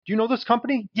Do you know this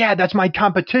company? Yeah, that's my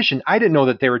competition. I didn't know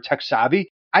that they were tech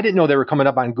savvy. I didn't know they were coming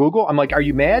up on Google. I'm like, are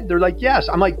you mad? They're like, yes.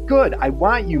 I'm like, good. I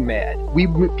want you mad.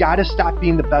 We've got to stop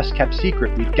being the best kept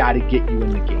secret. We've got to get you in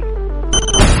the game.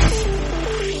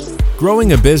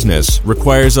 Growing a business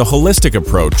requires a holistic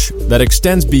approach that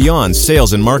extends beyond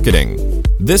sales and marketing.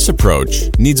 This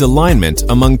approach needs alignment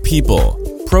among people,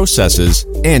 processes,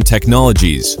 and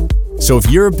technologies. So if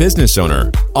you're a business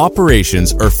owner,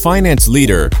 operations, or finance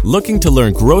leader looking to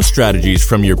learn growth strategies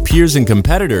from your peers and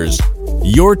competitors,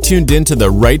 you're tuned into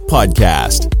the right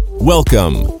podcast.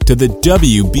 Welcome to the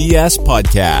WBS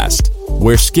Podcast,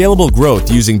 where scalable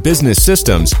growth using business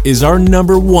systems is our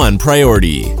number one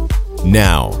priority.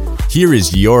 Now, here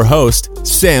is your host,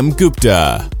 Sam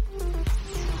Gupta.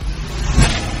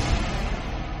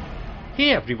 Hey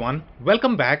everyone,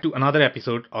 welcome back to another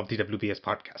episode of the WBS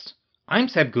Podcast. I'm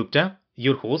Sam Gupta,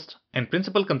 your host and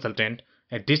principal consultant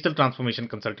at digital transformation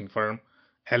consulting firm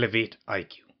Elevate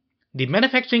IQ. The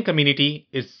manufacturing community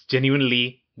is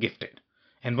genuinely gifted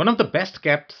and one of the best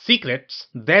kept secrets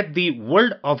that the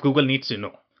world of Google needs to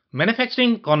know.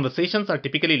 Manufacturing conversations are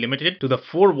typically limited to the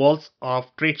four walls of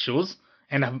trade shows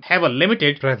and have a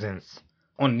limited presence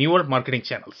on newer marketing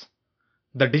channels.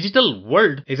 The digital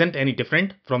world isn't any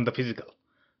different from the physical.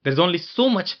 There's only so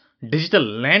much digital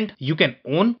land you can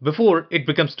own before it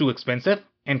becomes too expensive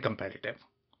and competitive.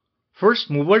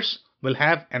 First movers will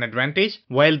have an advantage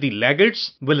while the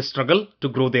laggards will struggle to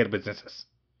grow their businesses.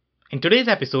 In today's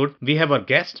episode, we have our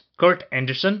guest, Kurt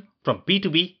Anderson from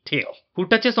B2B Tail, who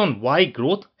touches on why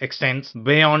growth extends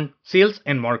beyond sales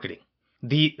and marketing.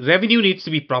 The revenue needs to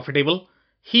be profitable.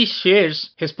 He shares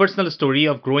his personal story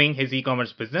of growing his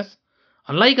e-commerce business.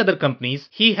 Unlike other companies,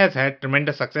 he has had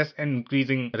tremendous success in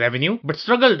increasing revenue, but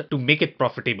struggled to make it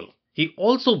profitable. He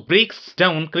also breaks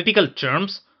down critical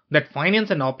terms that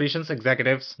finance and operations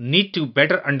executives need to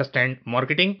better understand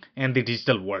marketing and the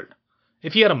digital world.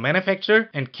 If you are a manufacturer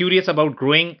and curious about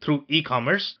growing through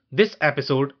e-commerce, this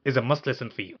episode is a must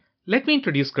listen for you. Let me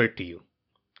introduce Kurt to you.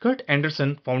 Kurt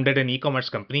Anderson founded an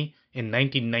e-commerce company in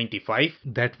 1995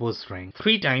 that was ranked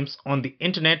 3 times on the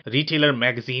Internet Retailer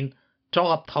magazine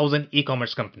Top 1000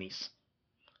 e-commerce companies.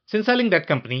 Since selling that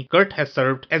company, Kurt has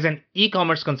served as an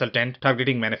e-commerce consultant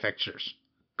targeting manufacturers.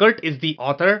 Kurt is the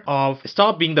author of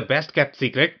Stop Being the Best Kept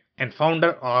Secret and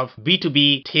founder of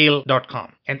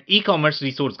B2BTail.com, an e-commerce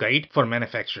resource guide for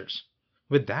manufacturers.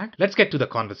 With that, let's get to the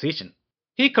conversation.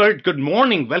 Hey Kurt, good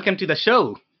morning. Welcome to the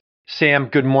show. Sam,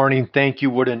 good morning. Thank you.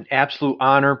 What an absolute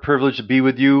honor, privilege to be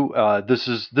with you. This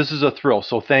is a thrill,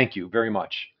 so thank you very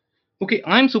much. Okay,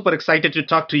 I'm super excited to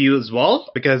talk to you as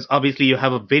well because obviously you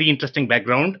have a very interesting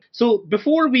background. So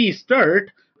before we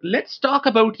start, let's talk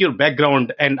about your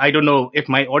background. And I don't know if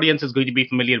my audience is going to be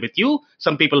familiar with you.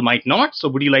 Some people might not. So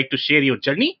would you like to share your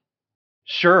journey?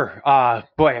 Sure.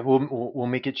 Boy, we'll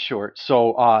make it short.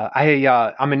 So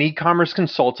I'm an e-commerce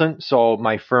consultant. So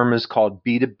my firm is called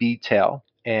B2B Tail,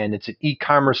 and it's an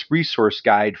e-commerce resource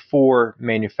guide for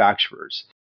manufacturers.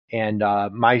 And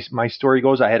my story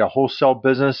goes, I had a wholesale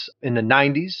business in the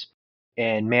 90s,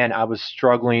 and man, I was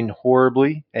struggling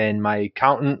horribly. And my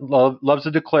accountant loves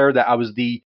to declare that I was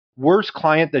the worst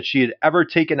client that she had ever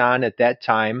taken on at that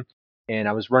time. And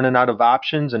I was running out of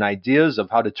options and ideas of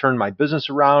how to turn my business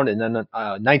around. And then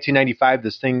 1995,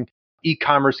 this thing,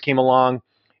 e-commerce came along,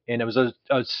 and it was a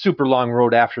super long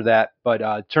road after that,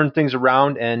 but turned things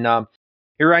around. And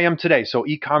here I am today. So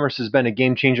e-commerce has been a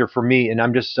game changer for me, and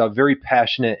I'm just very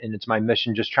passionate, and it's my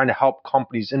mission, just trying to help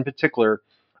companies, in particular,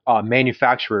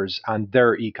 manufacturers, on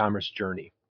their e-commerce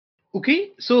journey. Okay,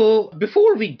 so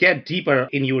before we get deeper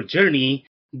in your journey,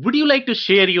 would you like to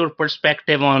share your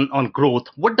perspective on growth?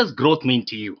 What does growth mean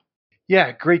to you?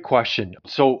 Yeah, great question.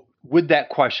 So with that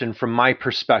question, from my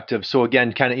perspective, so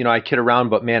again, kind of, I kid around,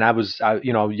 but man, I was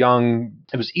young.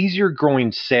 It was easier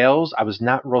growing sales. I was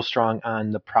not real strong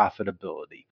on the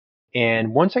profitability.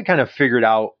 And once I kind of figured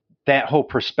out that whole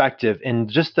perspective and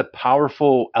just the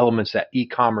powerful elements that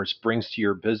e-commerce brings to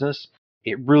your business,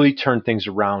 it really turned things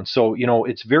around. So,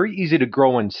 it's very easy to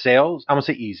grow in sales. I won't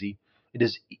say easy. It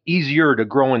is easier to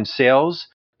grow in sales,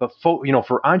 but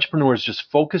for entrepreneurs, just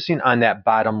focusing on that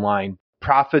bottom line,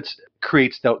 profits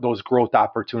creates those growth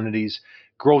opportunities.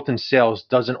 Growth in sales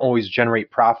doesn't always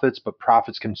generate profits, but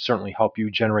profits can certainly help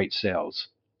you generate sales.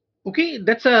 Okay,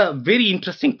 that's a very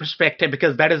interesting perspective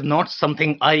because that is not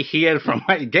something I hear from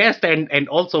my guests and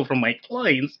also from my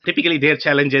clients. Typically, their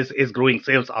challenges is growing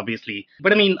sales, obviously.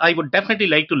 But I would definitely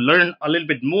like to learn a little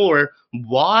bit more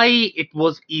why it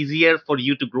was easier for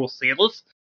you to grow sales,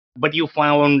 but you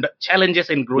found challenges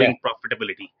in growing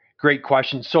profitability. Great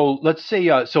question. So let's say,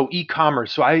 so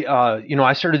e-commerce. So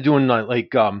I started doing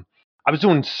I was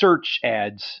doing search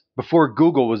ads before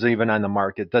Google was even on the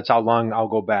market. That's how long I'll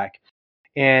go back.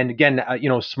 And again,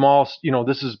 small,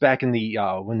 this is back in the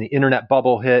when the internet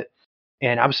bubble hit,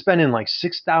 and I was spending like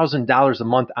 $6,000 a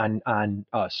month on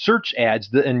search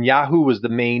ads. And Yahoo was the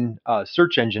main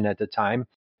search engine at the time.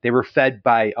 They were fed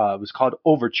by it was called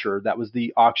Overture. That was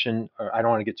the auction. Or I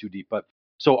don't want to get too deep, but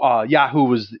so Yahoo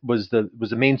was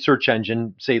the main search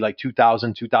engine, say like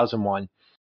 2000, 2001.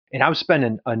 And I was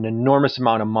spending an enormous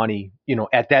amount of money,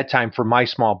 at that time for my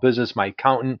small business. My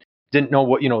accountant didn't know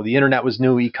what, the internet was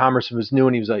new, e-commerce was new.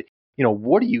 And he was like,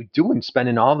 what are you doing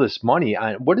spending all this money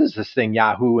on? What is this thing,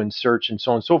 Yahoo and search and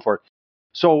so on and so forth?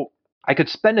 So I could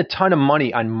spend a ton of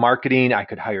money on marketing. I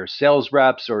could hire sales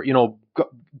reps or,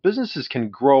 businesses can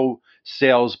grow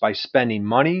sales by spending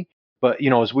money. But,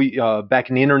 as we back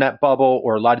in the internet bubble,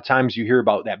 or a lot of times you hear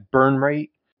about that burn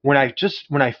rate. When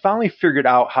I finally figured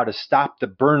out how to stop the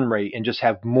burn rate and just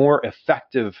have more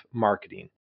effective marketing,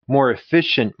 more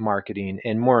efficient marketing,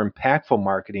 and more impactful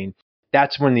marketing,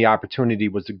 that's when the opportunity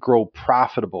was to grow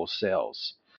profitable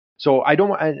sales. So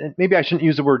maybe I shouldn't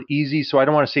use the word easy. So I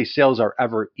don't want to say sales are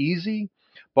ever easy,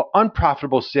 but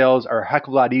unprofitable sales are a heck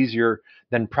of a lot easier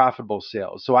than profitable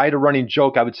sales. So I had a running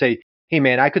joke. I would say, hey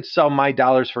man, I could sell my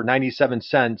dollars for 97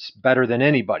 cents better than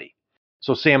anybody.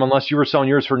 So Sam, unless you were selling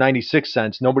yours for 96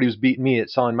 cents, nobody was beating me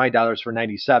at selling my dollars for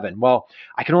 97. Well,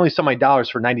 I can only sell my dollars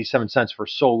for 97 cents for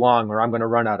so long, or I'm going to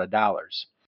run out of dollars.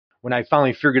 When I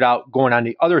finally figured out going on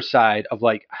the other side of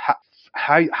like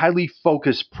highly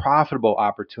focused, profitable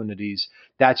opportunities,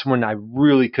 that's when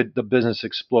the business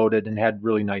exploded and had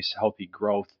really nice, healthy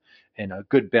growth and a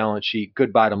good balance sheet,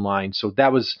 good bottom line. So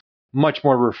that was much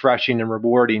more refreshing and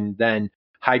rewarding than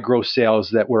high growth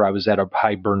sales where I was at a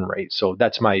high burn rate. So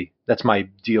that's my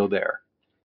deal there.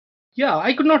 Yeah,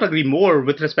 I could not agree more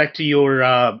with respect to your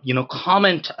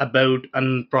comment about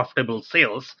unprofitable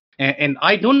sales. And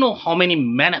I don't know how many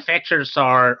manufacturers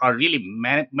are really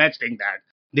measuring that.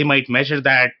 They might measure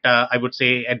that, I would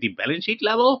say, at the balance sheet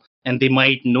level, and they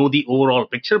might know the overall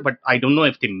picture, but I don't know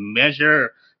if they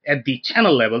measure at the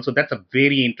channel level. So that's a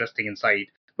very interesting insight.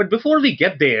 But before we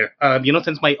get there,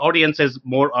 since my audience is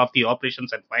more of the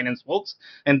operations and finance folks,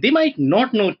 and they might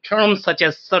not know terms such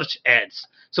as search ads.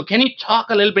 So can you talk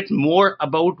a little bit more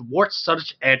about what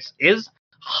search ads is,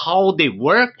 how they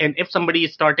work, and if somebody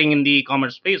is starting in the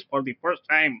e-commerce space for the first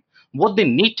time, what they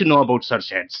need to know about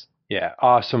search ads? Yeah,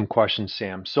 awesome question,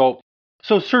 Sam. So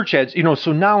search ads,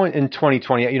 so now in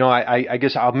 2020, I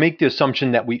guess I'll make the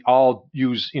assumption that we all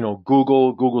use,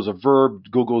 Google. Google's a verb.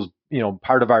 Google's,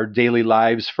 part of our daily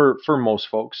lives for most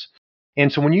folks.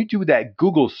 And so when you do that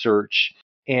Google search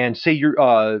and say you're,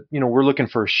 we're looking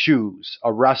for shoes,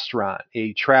 a restaurant,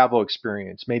 a travel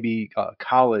experience, maybe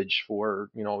college for,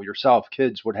 yourself,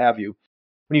 kids, what have you.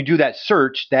 When you do that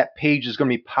search, that page is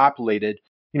going to be populated.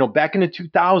 Back in the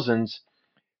 2000s,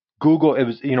 Google, it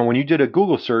was, when you did a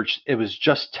Google search, it was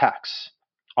just text.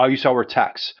 All you saw were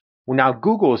texts. Well, now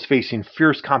Google is facing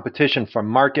fierce competition from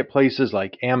marketplaces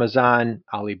like Amazon,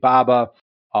 Alibaba,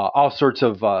 all sorts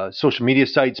of social media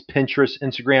sites, Pinterest,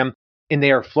 Instagram, and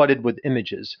they are flooded with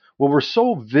images. Well, we're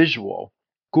so visual.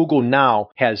 Google now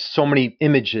has so many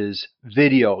images,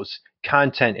 videos,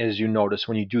 content, as you notice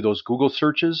when you do those Google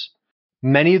searches.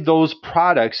 Many of those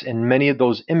products and many of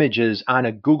those images on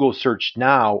a Google search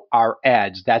now are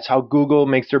ads. That's how Google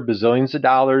makes their bazillions of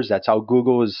dollars. That's how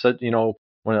Google is,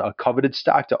 a coveted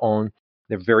stock to own.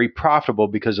 They're very profitable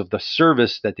because of the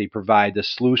service that they provide, the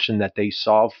solution that they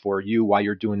solve for you while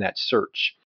you're doing that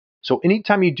search. So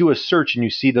anytime you do a search and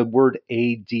you see the word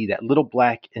AD, that little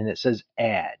black, and it says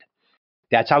ad,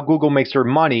 that's how Google makes their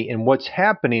money. And what's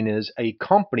happening is a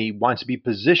company wants to be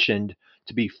positioned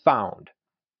to be found.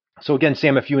 So again,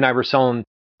 Sam, if you and I were selling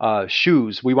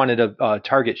shoes, we wanted to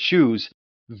target shoes,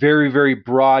 very, very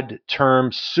broad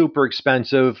term, super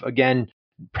expensive. Again,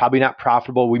 probably not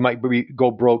profitable. We might go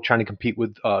broke trying to compete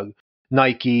with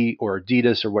Nike or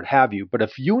Adidas or what have you. But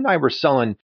if you and I were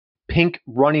selling pink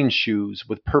running shoes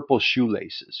with purple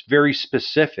shoelaces, very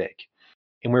specific,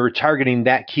 and we were targeting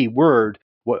that keyword,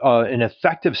 an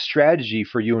effective strategy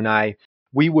for you and I,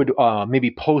 we would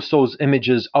maybe post those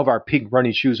images of our pink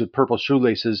running shoes with purple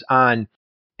shoelaces on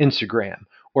Instagram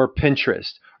or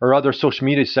Pinterest or other social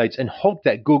media sites and hope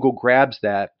that Google grabs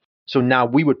that. So now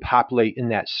we would populate in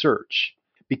that search.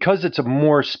 Because it's a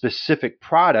more specific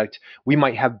product, we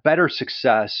might have better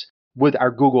success with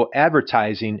our Google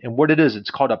advertising. And what it is,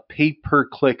 it's called a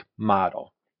pay-per-click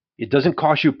model. It doesn't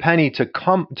cost you a penny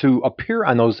to appear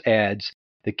on those ads.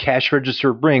 The cash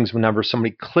register brings whenever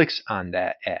somebody clicks on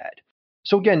that ad.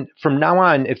 So again, from now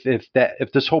on,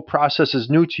 if this whole process is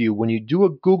new to you, when you do a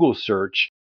Google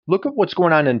search, look at what's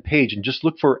going on page and just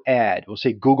look for ad. We'll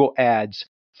say Google Ads.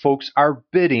 Folks are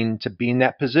bidding to be in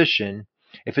that position.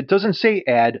 If it doesn't say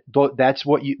ad, that's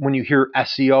what when you hear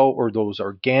SEO or those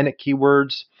organic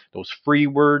keywords, those free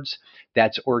words,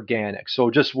 that's organic.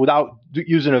 So just without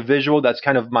using a visual, that's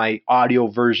kind of my audio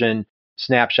version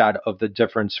snapshot of the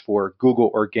difference for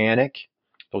Google organic,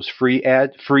 those free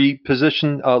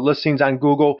position listings on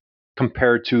Google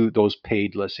compared to those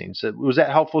paid listings. Was that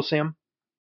helpful, Sam?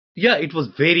 Yeah, it was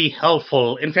very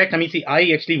helpful. In fact, Amisi,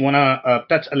 I actually want to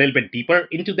touch a little bit deeper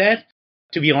into that,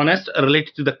 to be honest,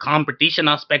 related to the competition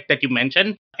aspect that you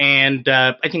mentioned. And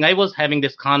I think I was having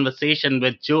this conversation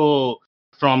with Joe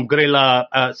from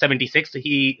Gorilla 76.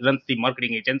 He runs the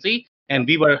marketing agency. And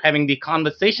we were having the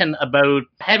conversation about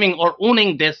having or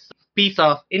owning this piece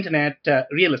of internet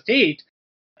real estate.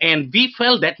 And we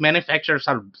felt that manufacturers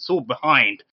are so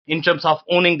behind in terms of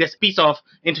owning this piece of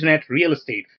internet real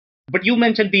estate. But you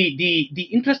mentioned the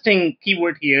interesting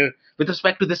keyword here with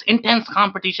respect to this intense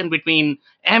competition between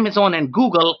Amazon and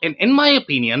Google. And in my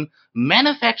opinion,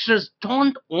 manufacturers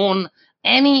don't own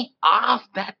any of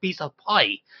that piece of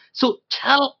pie. So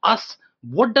tell us,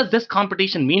 what does this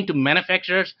competition mean to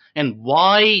manufacturers and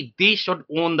why they should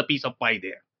own the piece of pie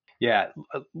there? Yeah,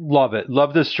 love it.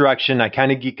 Love this direction. I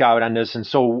kind of geek out on this. And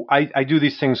so I do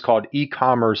these things called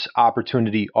e-commerce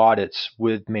opportunity audits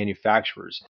with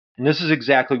manufacturers. And this is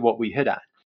exactly what we hit on.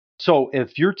 So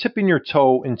if you're tipping your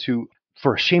toe into,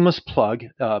 for a shameless plug,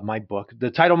 my book,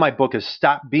 the title of my book is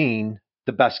Stop Being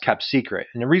the Best Kept Secret.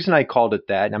 And the reason I called it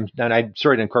that, and I'm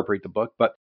sorry to incorporate the book,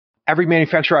 but every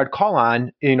manufacturer I'd call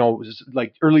on,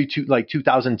 like early to like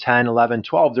 2010, 11,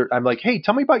 12, I'm like, hey,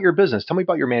 tell me about your business. Tell me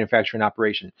about your manufacturing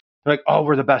operation. They're like, oh,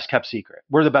 we're the best kept secret.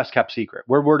 We're the best kept secret.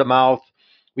 We're word of mouth.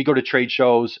 We go to trade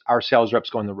shows. Our sales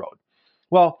reps go on the road.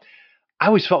 Well, I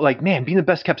always felt like, man, being the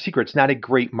best kept secret, it's not a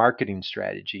great marketing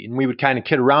strategy. And we would kind of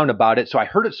kid around about it. So I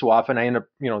heard it so often, I ended up,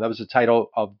 that was the title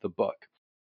of the book.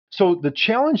 So the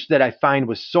challenge that I find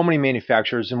with so many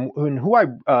manufacturers and who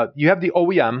you have the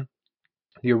OEM,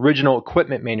 the original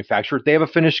equipment manufacturer, they have a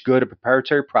finished good, a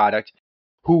proprietary product,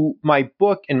 who my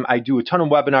book, and I do a ton of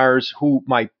webinars, who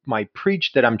my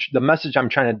preach that the message I'm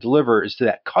trying to deliver is to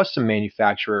that custom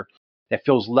manufacturer that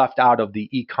feels left out of the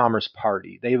e-commerce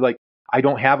party. They like, I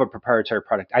don't have a proprietary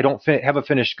product. I don't have a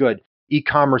finished good.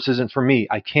 E-commerce isn't for me.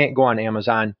 I can't go on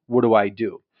Amazon. What do I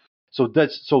do? So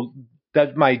that's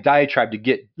my diatribe to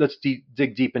get, let's dig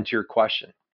deep into your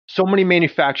question. So many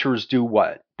manufacturers do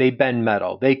what? They bend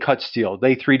metal, they cut steel,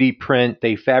 they 3D print,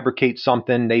 they fabricate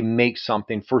something, they make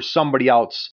something for somebody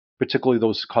else, particularly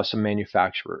those custom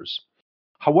manufacturers.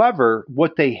 However,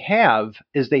 what they have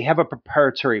is they have a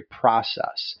proprietary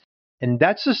process. And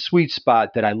that's a sweet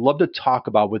spot that I love to talk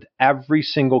about with every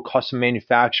single custom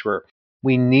manufacturer.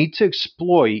 We need to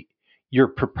exploit your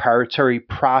proprietary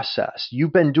process.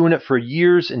 You've been doing it for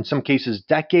years, in some cases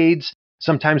decades,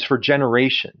 sometimes for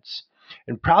generations.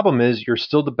 And problem is, you're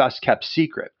still the best kept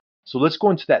secret. So let's go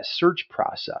into that search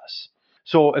process.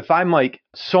 So if I'm like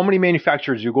so many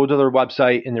manufacturers, you go to their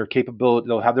website and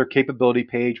they'll have their capability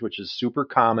page, which is super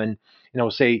common. And it'll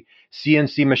say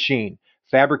CNC machine,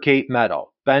 fabricate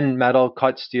metal, bend metal,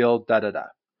 cut steel, da-da-da.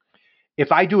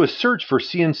 If I do a search for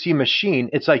CNC machine,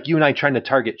 it's like you and I trying to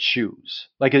target shoes.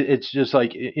 Like it's just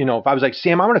like, if I was like,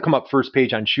 Sam, I'm going to come up first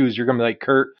page on shoes, you're going to be like,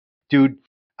 Kurt, dude,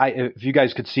 if you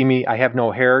guys could see me, I have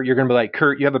no hair. You're going to be like,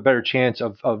 Kurt, you have a better chance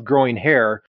of growing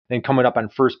hair than coming up on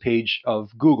first page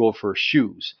of Google for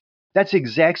shoes. That's the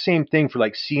exact same thing for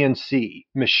like CNC,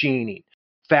 machining,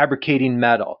 fabricating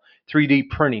metal, 3D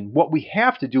printing. What we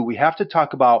have to do, we have to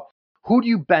talk about, who do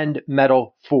you bend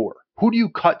metal for? Who do you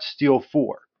cut steel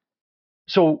for?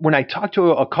 So when I talk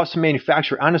to a custom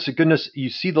manufacturer, honest to goodness, you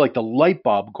see the light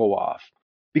bulb go off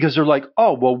because they're like,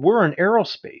 oh, well, we're in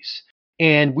aerospace.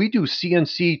 And we do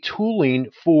CNC tooling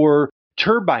for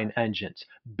turbine engines.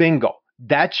 Bingo.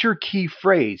 That's your key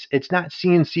phrase. It's not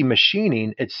CNC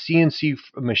machining. It's CNC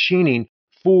machining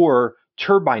for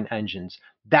turbine engines.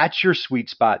 That's your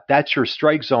sweet spot. That's your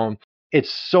strike zone.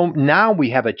 So now we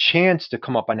have a chance to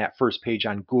come up on that first page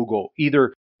on Google.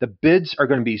 Either the bids are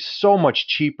going to be so much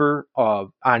cheaper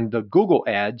on the Google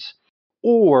ads,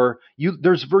 or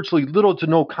there's virtually little to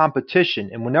no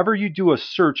competition. And whenever you do a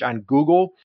search on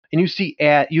Google, and you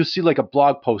see like a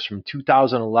blog post from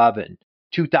 2011,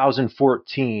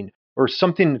 2014, or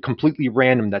something completely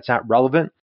random that's not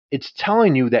relevant, it's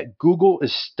telling you that Google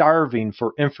is starving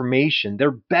for information.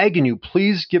 They're begging you,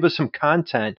 please give us some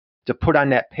content to put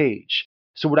on that page.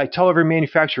 So what I tell every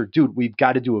manufacturer, dude, we've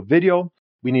got to do a video.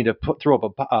 We need to throw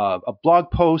up a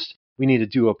blog post. We need to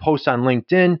do a post on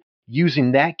LinkedIn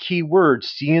using that keyword,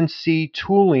 CNC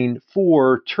tooling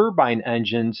for turbine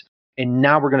engines, And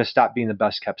now we're going to stop being the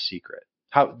best kept secret.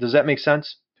 How does that make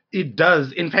sense? It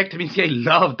does. In fact, I mean, see, I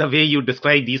love the way you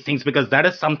describe these things because that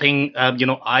is something,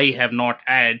 I have not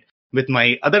had with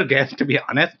my other guests, to be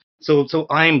honest. So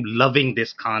I'm loving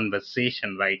this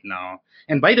conversation right now.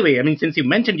 And by the way, I mean, since you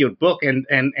mentioned your book and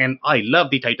I love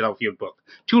the title of your book,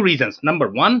 two reasons. Number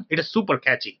one, it is super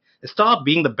catchy. Stop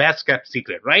being the best kept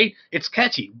secret, right? It's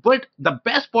catchy. But the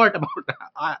best part about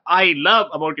I love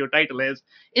about your title is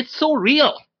it's so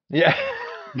real. Yeah.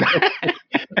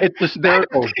 It's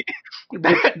hysterical.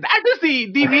 That is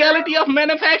the reality of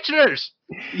manufacturers.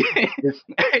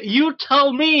 You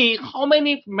tell me how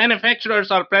many manufacturers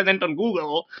are present on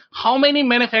Google, how many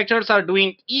manufacturers are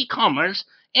doing e-commerce,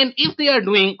 and if they are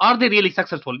doing, are they really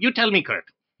successful? You tell me, Kurt.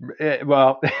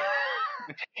 Well,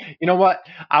 you know what?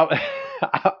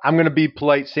 I'm going to be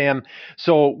polite, Sam.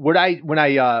 So when I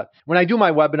do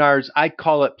my webinars, I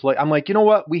call it polite. I'm like, you know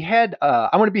what? I'm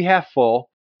going to be half full.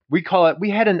 We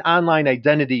had an online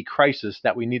identity crisis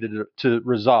that we needed to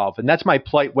resolve. And that's my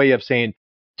polite way of saying,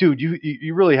 dude,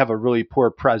 you really have a really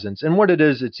poor presence. And what it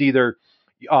is, it's either,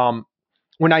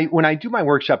 when I do my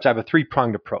workshops, I have a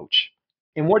 3-pronged approach.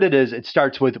 And what it is, it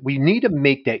starts with, we need to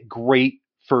make that great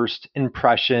first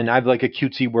impression. I have like a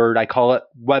cutesy word. I call it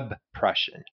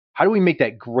webpression. How do we make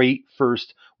that great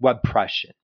first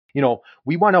webpression?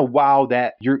 We want to wow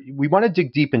we want to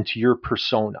dig deep into your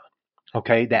persona.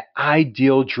 Okay, that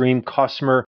ideal dream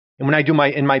customer. And when I do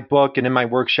in my book and in my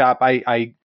workshop,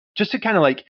 I just to kind of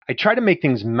I try to make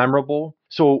things memorable.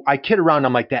 So I kid around.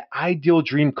 I'm like, that ideal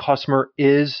dream customer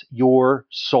is your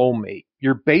soulmate.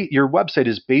 Your website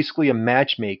is basically a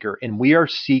matchmaker, and we are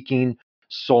seeking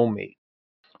soulmate.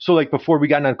 So like before we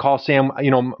got on a call, Sam,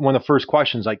 one of the first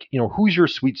questions, who's your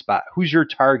sweet spot? Who's your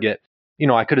target?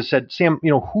 I could have said, Sam,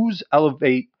 who's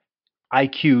Elevate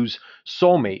IQ's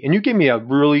soulmate? And you gave me a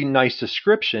really nice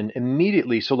description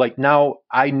immediately. So now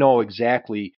I know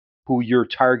exactly who you're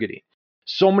targeting.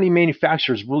 So many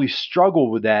manufacturers really struggle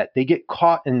with that. They get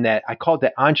caught in that. I call it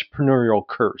the entrepreneurial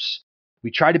curse.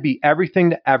 We try to be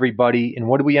everything to everybody. And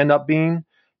what do we end up being?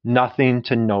 Nothing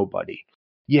to nobody.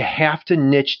 You have to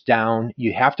niche down.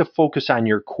 You have to focus on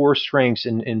your core strengths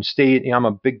and stay. I'm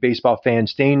a big baseball fan.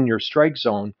 Stay in your strike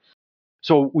zone.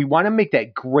 So we want to make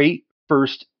that great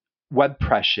first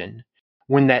webpression.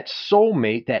 When that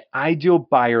soulmate, that ideal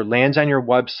buyer lands on your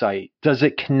website, does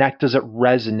it connect? Does it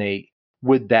resonate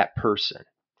with that person?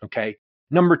 Okay.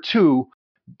 Number 2,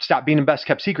 stop being the best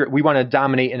kept secret. We want to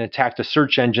dominate and attack the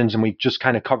search engines. And we just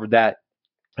kind of covered that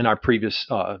in our previous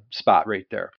spot right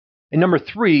there. And number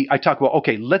 3, I talk about,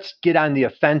 okay, let's get on the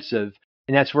offensive.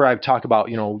 And that's where I've talked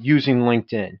about, using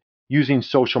LinkedIn, using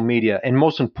social media, and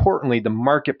most importantly, the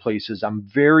marketplaces. I'm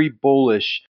very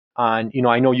bullish on,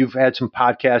 I know you've had some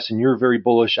podcasts and you're very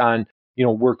bullish on,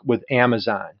 work with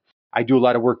Amazon. I do a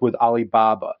lot of work with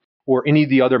Alibaba or any of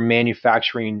the other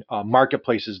manufacturing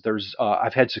marketplaces.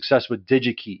 I've had success with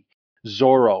DigiKey,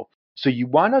 Zoro. So you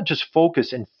want to just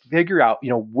focus and figure out,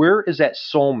 where is that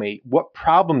soulmate? What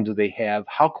problem do they have?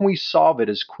 How can we solve it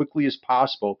as quickly as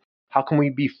possible? How can we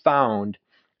be found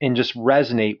and just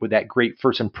resonate with that great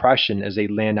first impression as they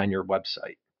land on your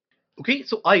website? Okay,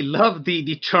 so I love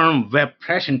the term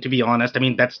webpression, to be honest. I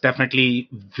mean, that's definitely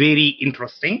very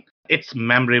interesting. It's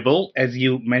memorable, as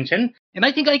you mentioned. And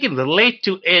I think I can relate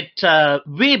to it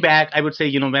way back, I would say,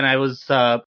 when I was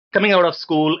coming out of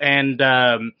school and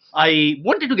I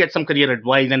wanted to get some career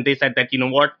advice. And they said that,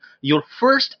 your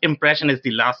first impression is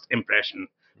the last impression.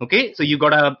 Okay, so you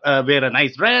gotta wear a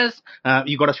nice dress,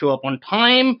 you gotta show up on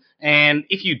time, and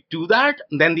if you do that,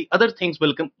 then the other things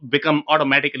will become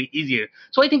automatically easier.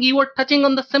 So I think you were touching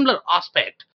on the similar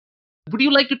aspect. Would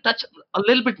you like to touch a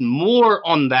little bit more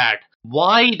on that?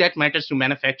 Why that matters to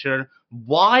manufacturer,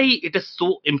 why it is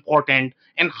so important,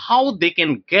 and how they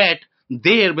can get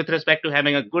there with respect to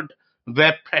having a good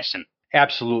webpression?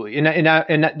 Absolutely,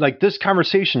 and like this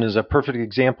conversation is a perfect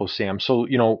example, Sam. So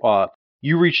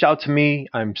you reached out to me.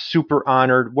 I'm super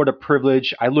honored. What a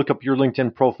privilege. I look up your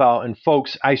LinkedIn profile. And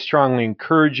folks, I strongly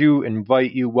encourage you,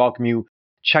 invite you, welcome you.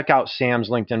 Check out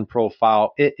Sam's LinkedIn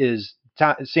profile.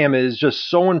 Sam, it is just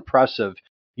so impressive.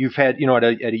 You've had, at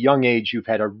a young age, you've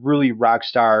had a really rock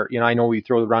star. I know we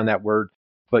throw around that word,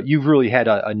 but you've really had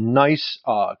a nice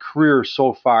career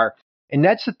so far. And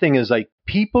that's the thing is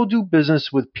people do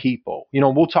business with people.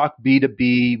 We'll talk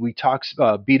B2B, we talk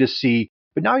B2C.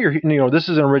 But now this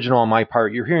is an original on my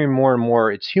part. You're hearing more and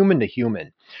more. It's human to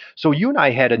human. So you and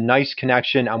I had a nice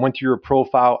connection. I went through your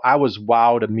profile. I was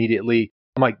wowed immediately.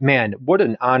 I'm like, man, what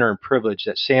an honor and privilege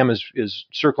that Sam is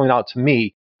circling out to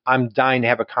me. I'm dying to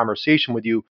have a conversation with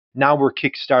you. Now we're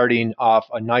kickstarting off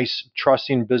a nice,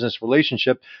 trusting business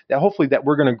relationship that hopefully that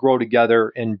we're going to grow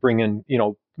together and bring in,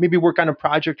 maybe work on a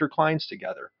project or clients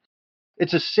together.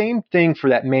 It's the same thing for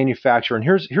that manufacturer. And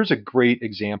here's a great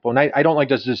example. And I don't like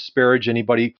to disparage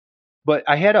anybody, but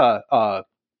I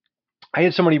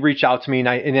had somebody reach out to me,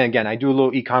 and again, I do a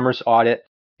little e-commerce audit.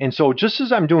 And so just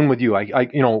as I'm doing with you,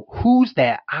 who's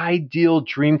that ideal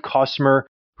dream customer?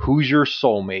 Who's your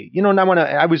soulmate? And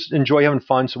I always enjoy having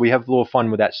fun. So we have a little fun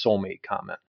with that soulmate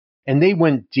comment. And they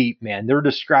went deep, man. They're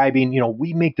describing,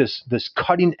 we make this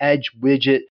cutting edge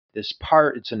widget, this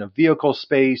part, it's in a vehicle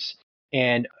space.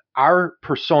 And our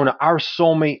persona, our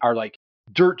soulmate are like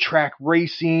dirt track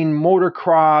racing,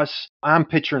 motocross. I'm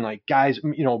picturing like guys,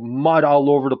 mud all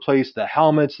over the place, the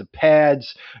helmets, the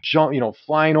pads,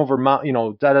 flying over mountain,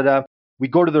 We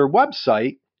go to their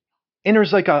website and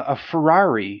there's like a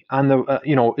Ferrari on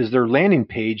the, is their landing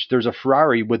page. There's a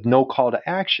Ferrari with no call to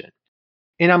action.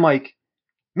 And I'm like,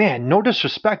 man, no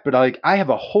disrespect, but I have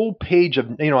a whole page of,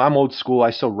 I'm old school.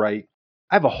 I still write.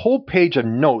 I have a whole page of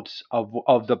notes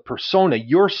of the persona,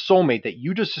 your soulmate that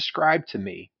you just described to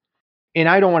me. And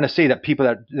I don't want to say that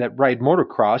people that ride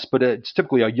motocross, but it's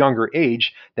typically a younger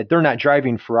age, that they're not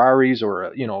driving Ferraris or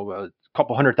a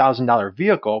couple $100,000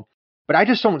 vehicle. But I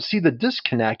just don't see the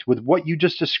disconnect with what you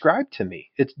just described to me.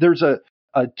 There's a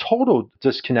total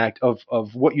disconnect of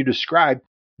what you described,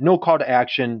 no call to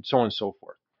action, so on and so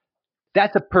forth.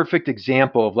 That's a perfect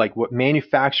example of like what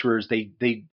manufacturers,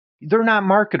 they're not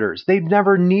marketers. They've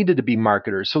never needed to be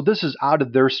marketers. So this is out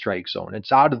of their strike zone.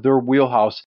 It's out of their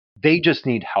wheelhouse. They just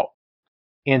need help.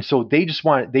 And so they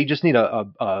just need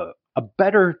a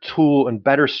better tool and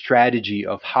better strategy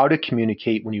of how to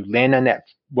communicate when you land on that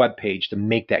web page to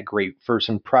make that great first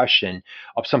impression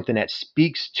of something that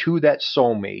speaks to that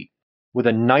soulmate with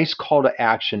a nice call to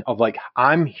action of like,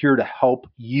 I'm here to help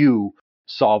you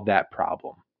solve that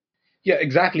problem. Yeah,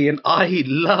 exactly. And I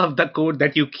love the quote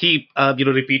that you keep,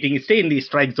 repeating, stay in the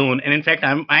strike zone. And in fact,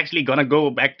 I'm actually going to go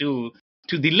back to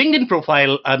the LinkedIn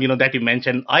profile, that you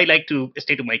mentioned. I like to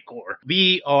stay to my core.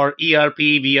 We are ERP,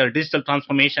 we are digital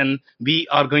transformation. We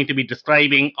are going to be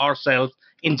describing ourselves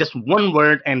in just one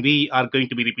word, and we are going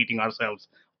to be repeating ourselves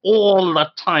all the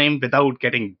time without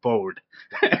getting bored.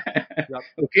 Yep.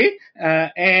 Okay.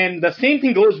 And the same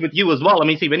thing goes with you as well. I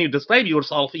mean, see, when you describe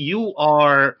yourself,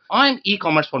 I'm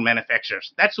e-commerce for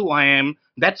manufacturers. That's who I am.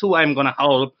 That's who I'm going to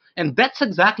help. And that's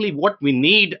exactly what we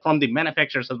need from the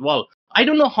manufacturers as well. I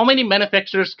don't know how many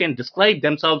manufacturers can describe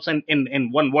themselves in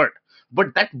one word,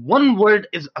 but that one word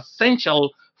is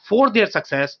essential for their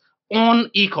success on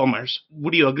e-commerce.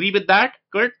 Would you agree with that,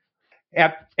 Kurt?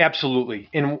 Absolutely.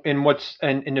 And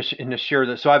to share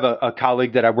this, so I have a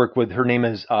colleague that I work with. Her name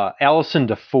is Allison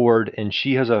DeFord, and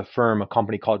she has a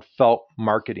company called Felt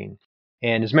Marketing.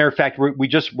 And as a matter of fact, we're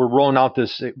rolling out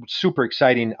this super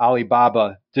exciting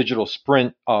Alibaba Digital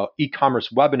Sprint e-commerce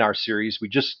webinar series. We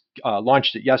just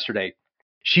launched it yesterday.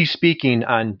 She's speaking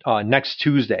on next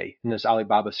Tuesday in this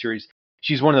Alibaba series.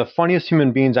 She's one of the funniest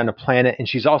human beings on the planet, and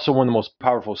she's also one of the most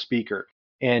powerful speakers.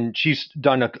 And she's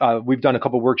we've done a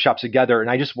couple of workshops together, and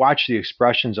I just watch the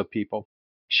expressions of people.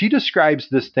 She describes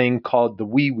this thing called the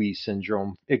wee-wee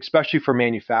syndrome, especially for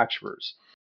manufacturers.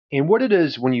 And what it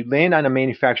is, when you land on a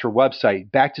manufacturer website,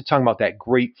 back to talking about that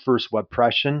great first web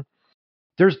impression,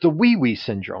 there's the wee-wee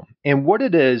syndrome. And what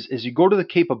it is you go to the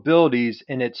capabilities,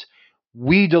 and it's,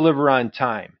 we deliver on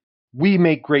time. We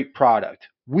make great product.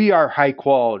 We are high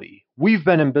quality. We've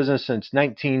been in business since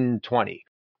 1920.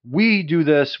 We do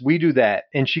this, we do that.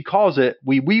 And she calls it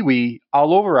we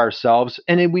all over ourselves.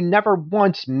 And then we never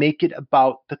once make it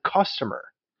about the customer.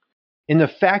 And the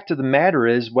fact of the matter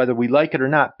is, whether we like it or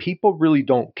not, people really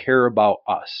don't care about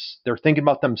us. They're thinking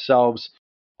about themselves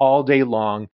all day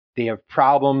long. They have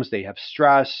problems. They have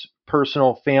stress,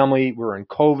 personal, family. We're in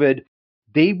COVID.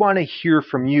 They want to hear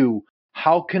from you.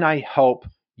 How can I help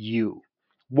you?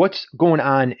 What's going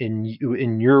on in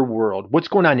your world? What's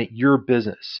going on at your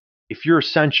business? If you're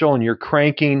essential and you're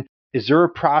cranking, is there a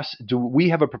process? Do we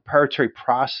have a proprietary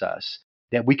process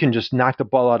that we can just knock the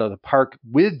ball out of the park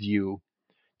with you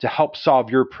to help solve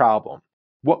your problem?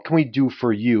 What can we do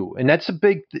for you? And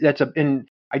and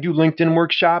I do LinkedIn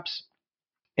workshops.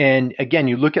 And again,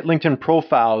 you look at LinkedIn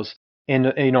profiles, and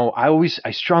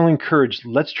I strongly encourage,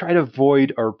 let's try to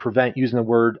avoid or prevent using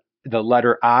the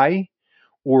letter I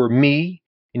or me.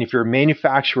 And if you're a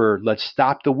manufacturer, let's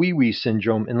stop the wee-wee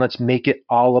syndrome and let's make it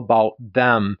all about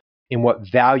them and what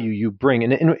value you bring.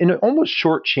 And it almost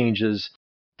shortchanges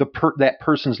that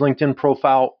person's LinkedIn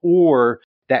profile or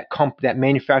that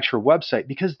manufacturer website,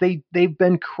 because they've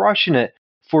been crushing it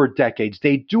for decades.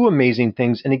 They do amazing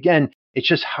things. And again, it's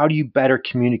just how do you better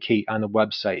communicate on the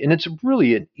website? And it's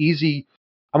really an easy,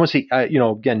 I want to say,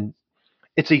 again,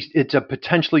 it's a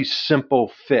potentially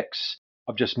simple fix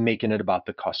of just making it about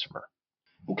the customer.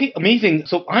 Okay, amazing.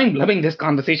 So I'm loving this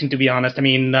conversation, to be honest. I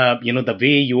mean, the way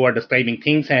you are describing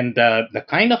things and the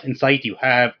kind of insight you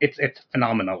have, it's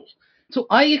phenomenal. So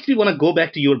I actually want to go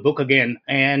back to your book again,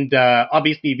 and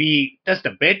obviously we touched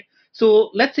a bit.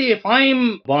 So let's say if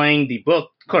I'm buying the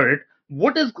book, Kurt,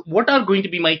 what are going to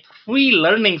be my 3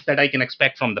 learnings that I can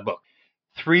expect from the book?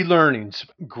 3 learnings.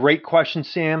 Great question,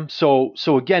 Sam. So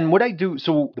again, what I do,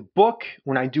 so the book,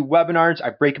 when I do webinars, I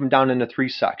break them down into 3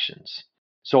 sections.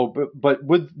 So, but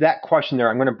with that question there,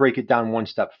 I'm going to break it down one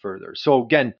step further. So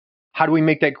again, how do we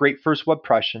make that great first web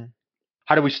impression?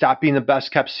 How do we stop being the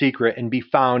best kept secret and be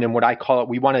found in what I call it?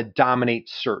 We want to dominate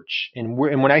search. And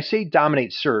when I say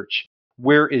dominate search,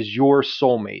 where is your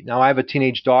soulmate? Now I have a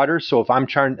teenage daughter, so if I'm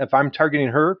targeting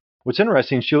her, what's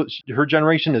interesting, her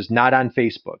generation is not on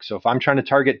Facebook. So if I'm trying to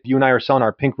target, you and I are selling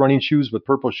our pink running shoes with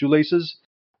purple shoelaces,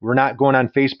 we're not going on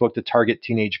Facebook to target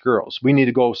teenage girls. We need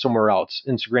to go somewhere else,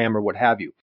 Instagram or what have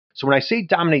you. So when I say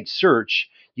dominate search,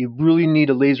 you really need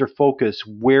to laser focus.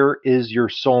 Where is your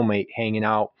soulmate hanging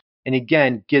out? And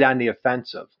again, get on the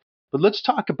offensive. But let's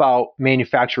talk about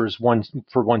manufacturers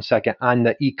for 1 second on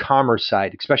the e-commerce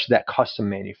side, especially that custom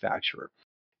manufacturer.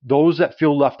 Those that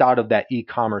feel left out of that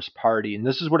e-commerce party. And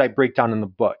this is what I break down in the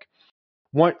book.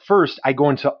 First, I go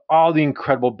into all the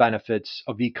incredible benefits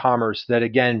of e-commerce that,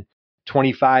 again,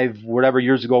 25 whatever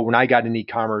years ago when I got in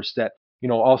e-commerce, that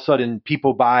all of a sudden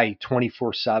people buy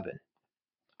 24/7.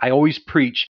 I always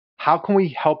preach, how can we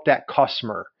help that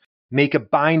customer make a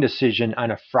buying decision on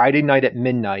a Friday night at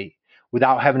midnight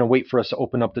without having to wait for us to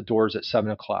open up the doors at 7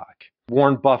 o'clock?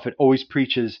 Warren Buffett always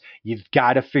preaches, you've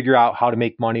got to figure out how to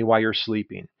make money while you're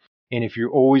sleeping. And if you're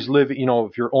always living,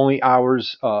 if your only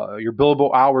hours, your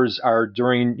billable hours are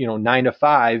during, 9 to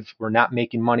 5, we're not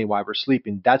making money while we're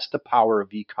sleeping. That's the power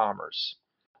of e-commerce.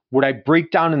 What I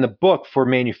break down in the book for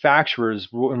manufacturers,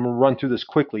 and we'll run through this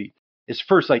quickly, is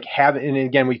first, and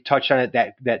again, we touched on it,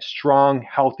 that strong,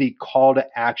 healthy call to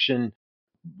action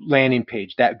landing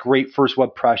page, that great first web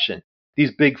impression.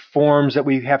 These big forms that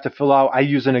we have to fill out. I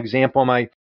use an example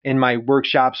in my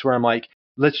workshops where I'm like,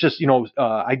 let's just,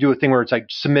 I do a thing where it's like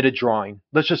submit a drawing.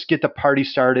 Let's just get the party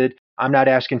started. I'm not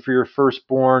asking for your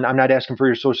firstborn. I'm not asking for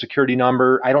your social security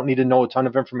number. I don't need to know a ton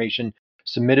of information.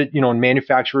 Submit it, and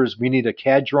manufacturers, we need a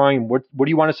CAD drawing. What do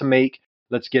you want us to make?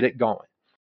 Let's get it going.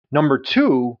 Number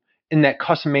 2, in that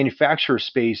custom manufacturer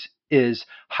space is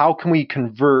how can we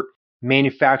convert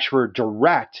manufacturer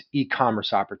direct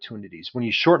e-commerce opportunities? When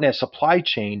you shorten that supply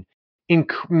chain,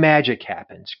 magic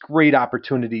happens. Great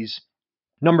opportunities.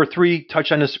 Number 3,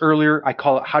 touched on this earlier. I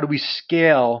call it, how do we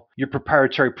scale your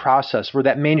proprietary process where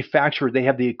that manufacturer, they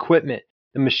have the equipment,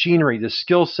 the machinery, the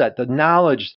skill set, the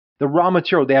knowledge, the raw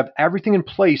material. They have everything in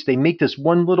place. They make this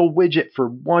one little widget for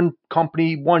one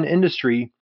company, one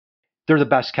industry. They're the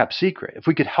best kept secret. If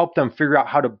we could help them figure out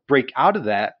how to break out of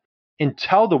that and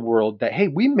tell the world that, hey,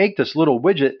 we make this little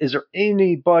widget. Is there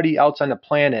anybody else on the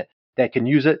planet that can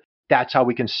use it? That's how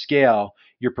we can scale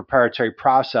your proprietary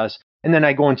process. And then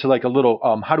I go into like a little,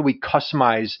 how do we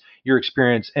customize your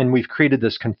experience? And we've created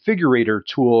this configurator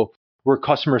tool where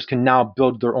customers can now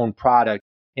build their own product,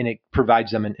 and it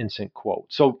provides them an instant quote.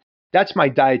 So that's my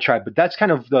diatribe, but that's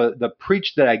kind of the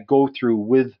preach that I go through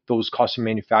with those custom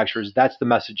manufacturers. That's the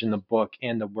message in the book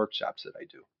and the workshops that I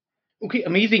do. Okay,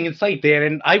 amazing insight there.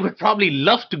 And I would probably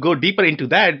love to go deeper into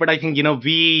that, but I think,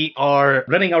 we are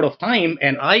running out of time,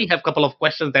 and I have a couple of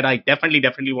questions that I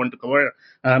definitely want to cover,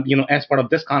 as part of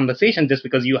this conversation, just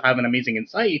because you have an amazing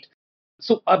insight.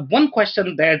 So one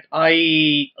question that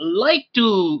I like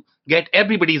to get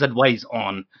everybody's advice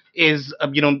on is,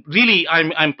 really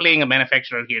I'm playing a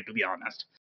manufacturer here, to be honest.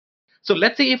 So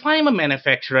let's say if I'm a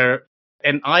manufacturer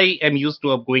and I am used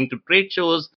to going to trade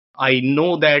shows, I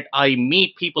know that I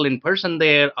meet people in person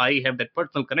there, I have that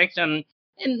personal connection,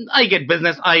 and I get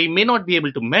business. I may not be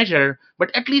able to measure,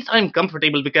 but at least I'm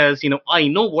comfortable because, I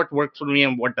know what works for me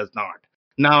and what does not.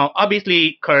 Now,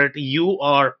 obviously, Kurt, you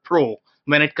are pro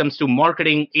when it comes to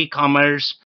marketing,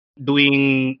 e-commerce,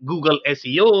 doing Google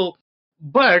SEO.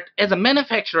 But as a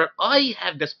manufacturer, I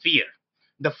have this fear,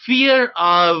 the fear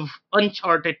of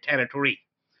uncharted territory,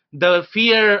 the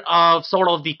fear of sort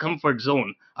of the comfort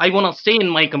zone. I want to stay in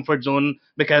my comfort zone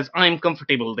because I'm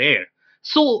comfortable there.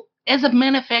 So as a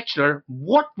manufacturer,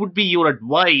 what would be your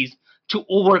advice to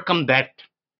overcome that?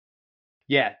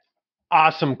 Yeah,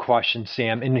 awesome question,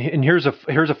 Sam. And here's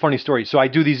a funny story. So I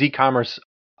do these e-commerce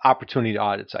opportunity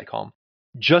audits, I call them.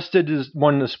 just did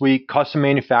one this week, custom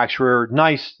manufacturer,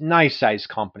 nice size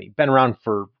company, been around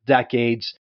for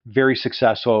decades, very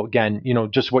successful. Again,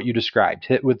 just what you described,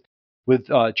 hit with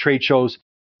trade shows.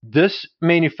 This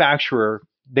manufacturer,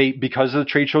 because the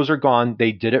trade shows are gone,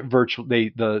 they did it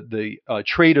virtually. The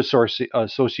trade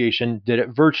association did it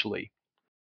virtually.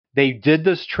 They did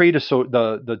this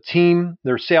the team,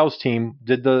 their sales team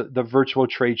did the virtual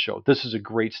trade show. This is a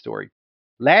great story.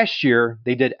 Last year,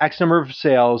 they did X number of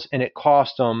sales and it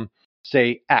cost them,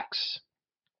 say, X.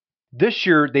 This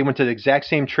year, they went to the exact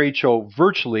same trade show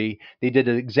virtually. They did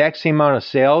the exact same amount of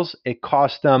sales. It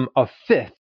cost them a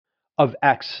fifth of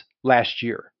X last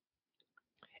year.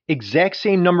 Exact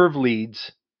same number of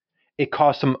leads. It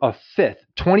cost them a fifth,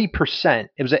 20%.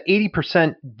 It was an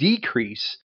 80%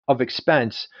 decrease of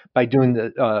expense by doing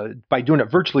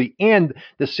it virtually. And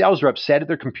the sales reps sat at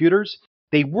their computers.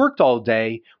 They worked all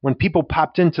day. When people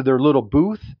popped into their little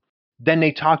booth, then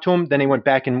they talked to them. Then they went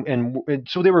back and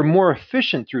so they were more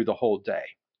efficient through the whole day.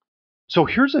 So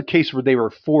here's a case where they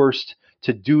were forced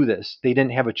to do this. They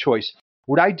didn't have a choice.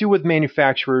 What I do with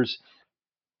manufacturers,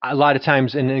 a lot of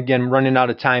times, and again, running out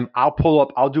of time,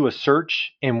 I'll do a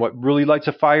search. And what really lights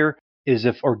a fire is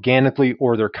if organically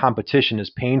or their competition is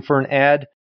paying for an ad.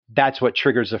 That's what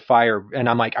triggers a fire. And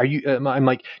I'm like,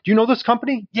 do you know this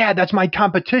company? Yeah, that's my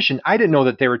competition. I didn't know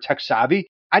that they were tech savvy.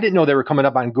 I didn't know they were coming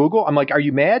up on Google. I'm like, are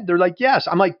you mad? They're like, yes.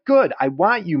 I'm like, good. I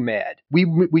want you mad.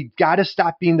 We've got to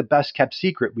stop being the best kept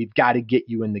secret. We've got to get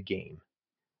you in the game.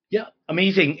 Yeah,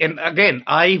 amazing. And again,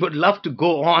 I would love to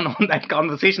go on that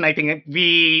conversation. I think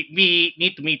we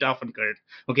need to meet often, Kurt.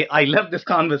 Okay, I love this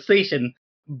conversation.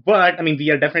 But I mean, we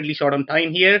are definitely short on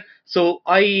time here. So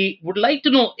I would like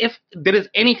to know if there is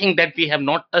anything that we have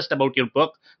not touched about your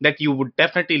book that you would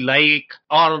definitely like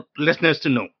our listeners to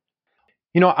know.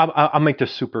 I'll make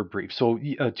this super brief. So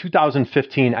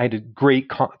 2015, I had a great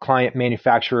client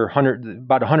manufacturer,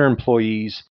 about 100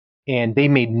 employees, and they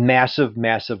made massive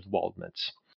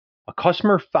Weldments. A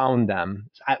customer found them.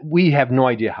 We have no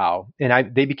idea how.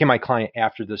 And they became my client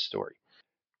after this story.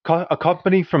 A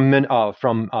company from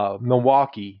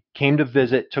Milwaukee came to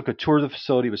visit, took a tour of the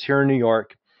facility, was here in New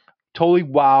York, totally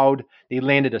wowed. They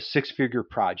landed a 6-figure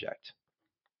project.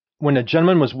 When a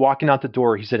gentleman was walking out the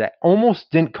door, he said, I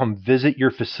almost didn't come visit your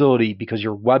facility because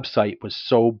your website was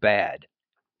so bad.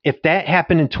 If that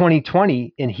happened in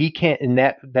 2020 and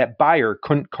that buyer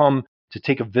couldn't come to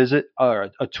take a visit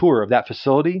or a tour of that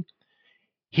facility,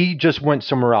 he just went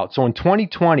somewhere else. So in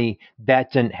 2020,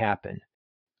 that didn't happen.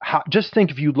 Just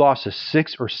think if you lost a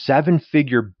 6 or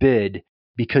 7-figure bid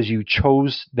because you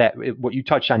chose what you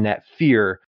touched on, that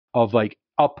fear of like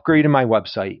upgrading my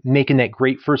website, making that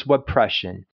great first web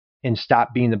impression, and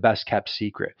stop being the best kept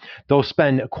secret. They'll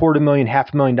spend $250,000,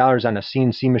 $500,000 on a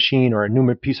CNC machine or a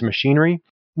new piece of machinery.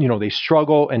 They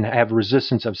struggle and have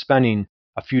resistance of spending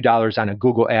a few dollars on a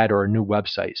Google ad or a new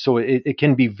website. So it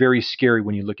can be very scary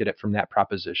when you look at it from that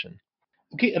proposition.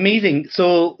 Okay, amazing.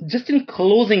 So just in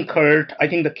closing, Kurt, I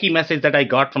think the key message that I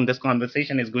got from this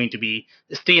conversation is going to be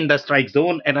stay in the strike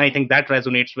zone. And I think that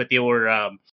resonates with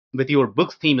your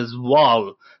book's theme as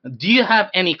well. Do you have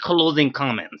any closing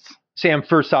comments? Sam,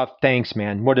 first off, thanks,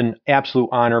 man. What an absolute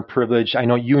honor, privilege. I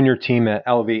know you and your team at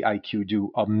Elevate IQ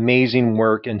do amazing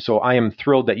work. And so I am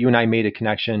thrilled that you and I made a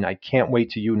connection. I can't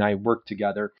wait till you and I work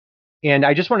together. And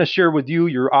I just want to share with you,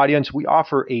 your audience, we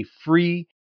offer a free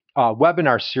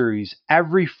webinar series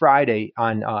every Friday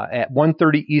at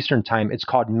 1:30 Eastern Time. It's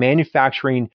called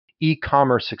Manufacturing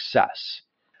E-Commerce Success.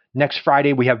 Next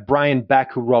Friday, we have Brian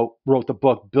Beck, who wrote the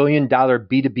book, $1 Billion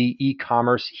B2B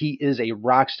E-Commerce. He is a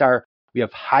rock star. We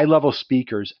have high-level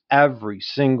speakers every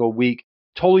single week,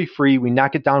 totally free. We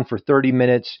knock it down for 30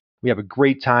 minutes. We have a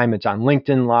great time. It's on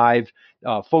LinkedIn Live.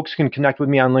 Folks can connect with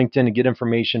me on LinkedIn and get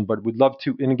information, but we'd love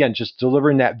to, and again, just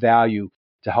delivering that value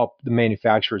to help the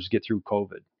manufacturers get through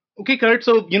COVID. Okay, Kurt,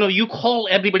 so, you call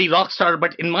everybody rock star,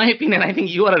 but in my opinion, I think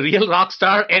you are a real rock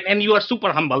star and you are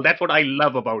super humble. That's what I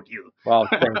love about you. Well,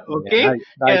 thank you. Okay.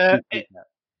 I appreciate that.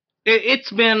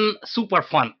 It's been super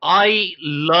fun. I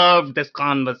love this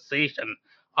conversation.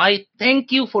 I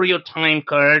thank you for your time,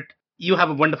 Kurt. You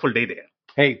have a wonderful day there.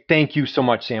 Hey, thank you so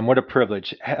much, Sam. What a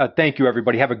privilege. Thank you,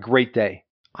 everybody. Have a great day.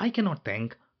 I cannot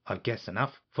thank our guests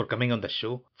enough for coming on the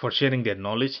show, for sharing their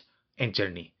knowledge and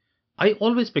journey. I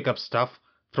always pick up stuff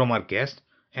from our guests,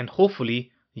 and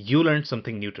hopefully you learned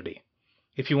something new today.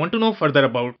 If you want to know further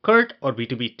about Kurt or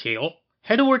B2B Tail,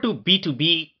 head over to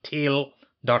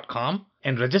b2btail.com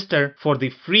and register for the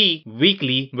free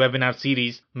weekly webinar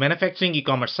series Manufacturing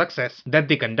E-Commerce Success that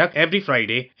they conduct every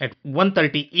Friday at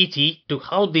 1:30 ET to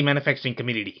help the manufacturing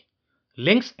community.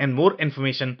 Links and more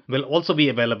information will also be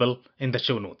available in the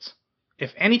show notes.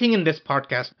 If anything in this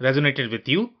podcast resonated with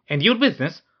you and your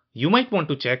business, you might want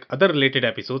to check other related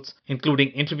episodes, including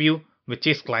interview with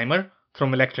Chase Clymer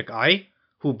from Electric Eye,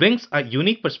 who brings a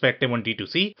unique perspective on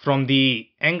D2C from the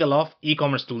angle of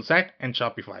e-commerce toolset and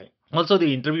Shopify. Also,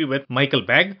 the interview with Michael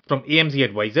Bagg from AMZ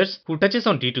Advisors, who touches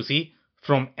on D2C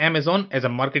from Amazon as a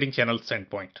marketing channel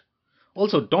standpoint.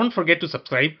 Also, don't forget to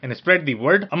subscribe and spread the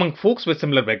word among folks with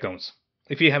similar backgrounds.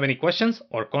 If you have any questions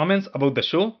or comments about the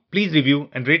show, please review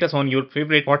and rate us on your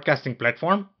favorite podcasting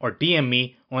platform or DM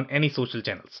me on any social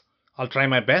channels. I'll try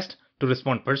my best to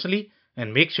respond personally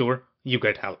and make sure you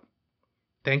get help.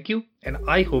 Thank you, and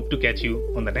I hope to catch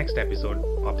you on the next episode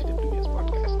of the WBS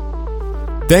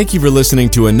Podcast. Thank you for listening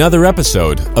to another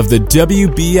episode of the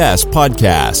WBS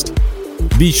Podcast.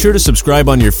 Be sure to subscribe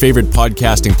on your favorite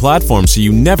podcasting platform so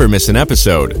you never miss an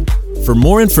episode. For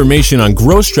more information on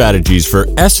growth strategies for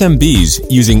SMBs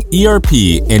using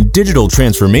ERP and digital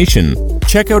transformation,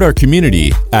 check out our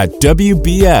community at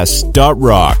WBS.rocks.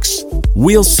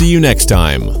 We'll see you next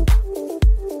time.